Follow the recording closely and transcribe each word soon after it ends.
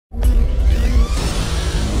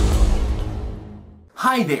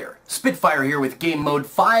Hi there, Spitfire here with Game Mode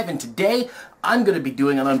 5, and today I'm going to be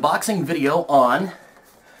doing an unboxing video on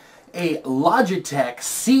a Logitech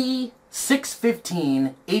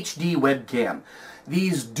C615 HD webcam.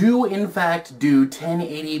 These do in fact do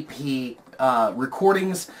 1080p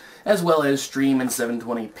recordings, as well as stream in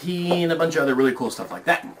 720p and a bunch of other really cool stuff like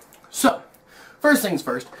that. So, first things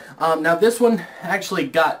first, now this one actually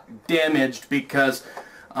got damaged because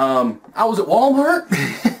I was at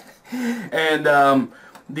Walmart and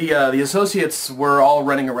the associates were all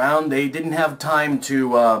running around. They didn't have time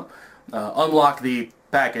to unlock the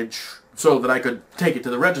package so that I could take it to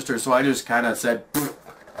the register, so I just kind of said,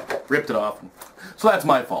 ripped it off. So that's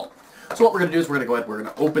my fault. So what we're going to do is we're going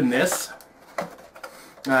to open this.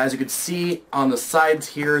 As you can see on the sides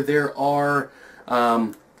here, there are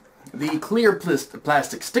the clear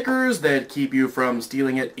plastic stickers that keep you from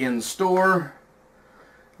stealing it in store.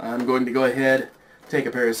 I'm going to go ahead, take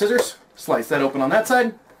a pair of scissors, slice that open on that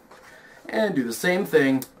side, and do the same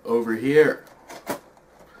thing over here.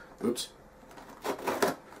 Oops.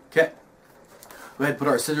 Okay. Go ahead and put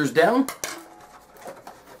our scissors down.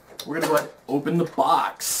 We're going to go ahead and open the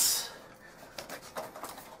box.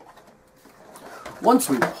 Once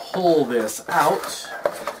we pull this out,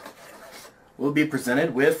 we'll be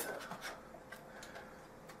presented with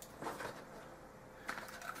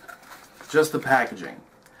just the packaging.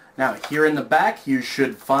 Now, here in the back, you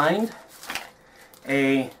should find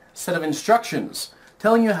a set of instructions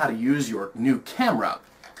telling you how to use your new camera.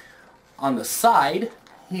 On the side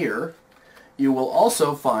here, you will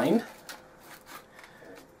also find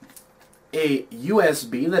a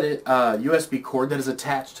USB cord that is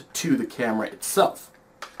attached to the camera itself.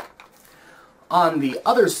 On the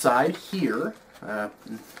other side here,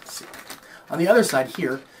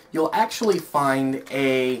 you'll actually find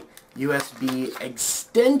a USB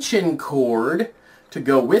extension cord to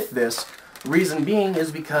go with this. Reason being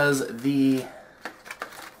is because the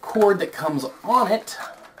cord that comes on it,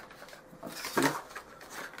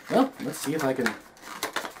 let's see if I can,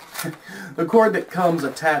 the cord that comes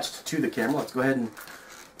attached to the camera, let's go ahead and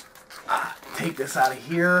take this out of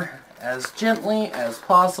here as gently as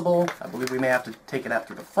possible. I believe we may have to take it out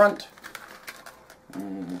through the front.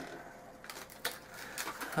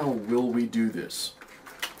 How will we do this?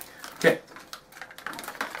 Okay,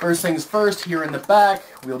 first things first, here in the back,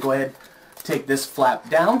 we'll go ahead and take this flap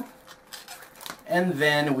down, and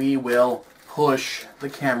then we will push the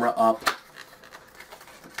camera up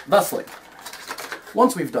thusly.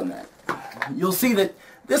 Once we've done that, you'll see that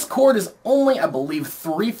this cord is only, I believe,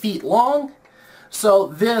 3 feet long, so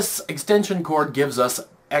this extension cord gives us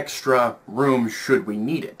extra room should we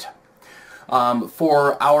need it.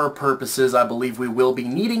 For our purposes, I believe we will be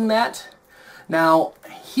needing that. Now,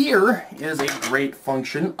 here is a great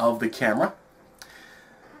function of the camera.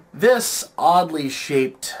 This oddly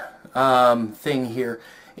shaped thing here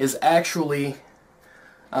is actually,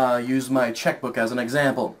 use my checkbook as an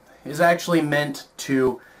example, is actually meant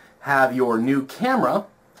to have your new camera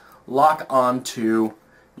lock onto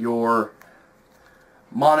your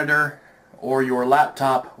monitor or your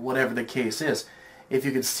laptop, whatever the case is. If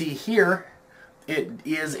you can see here, it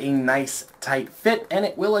is a nice tight fit, and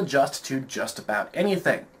it will adjust to just about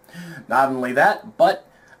anything. Not only that, but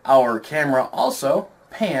our camera also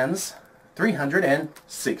pans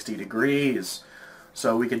 360 degrees.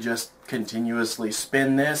 So we could just continuously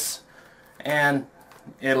spin this and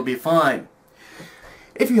it'll be fine.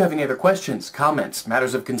 If you have any other questions, comments,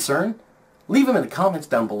 matters of concern, leave them in the comments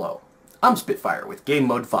down below. I'm Spitfire with Game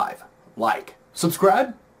Mode 5. Like,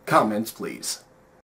 subscribe, comments please.